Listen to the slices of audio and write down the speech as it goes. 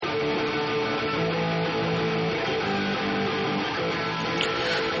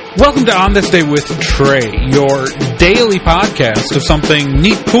Welcome to On This Day with Trae, your daily podcast of something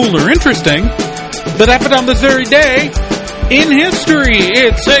neat, cool, or interesting that happened on this very day in history.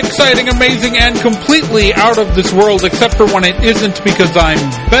 It's exciting, amazing, and completely out of this world, except for when it isn't, because I'm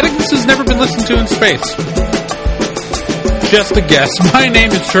betting this has never been listened to in space. Just a guess. My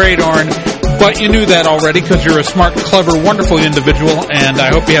name is Trae, but you knew that already because you're a smart, clever, wonderful individual, and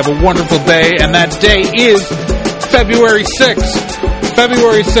I hope you have a wonderful day, and that day is February 6th.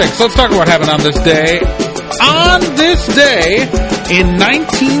 February 6th. Let's talk about what happened on this day. On this day, in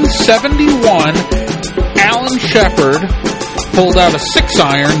 1971, Alan Shepard pulled out a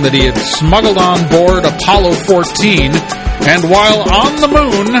 6-iron that he had smuggled on board Apollo 14, and while on the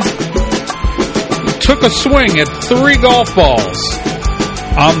moon, took a swing at 3 golf balls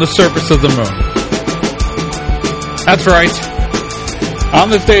on the surface of the moon. That's right. On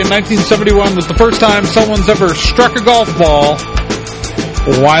this day in 1971 was the first time someone's ever struck a golf ball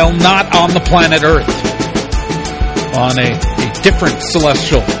while not on the planet Earth, on a different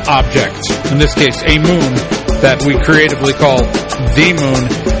celestial object, in this case a moon that we creatively call the moon,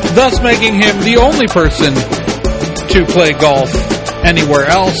 thus making him the only person to play golf anywhere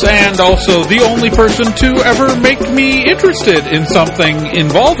else, and also the only person to ever make me interested in something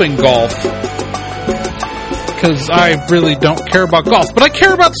involving golf, because I really don't care about golf, but I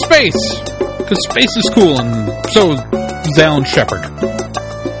care about space, because space is cool, and so is Alan Shepard.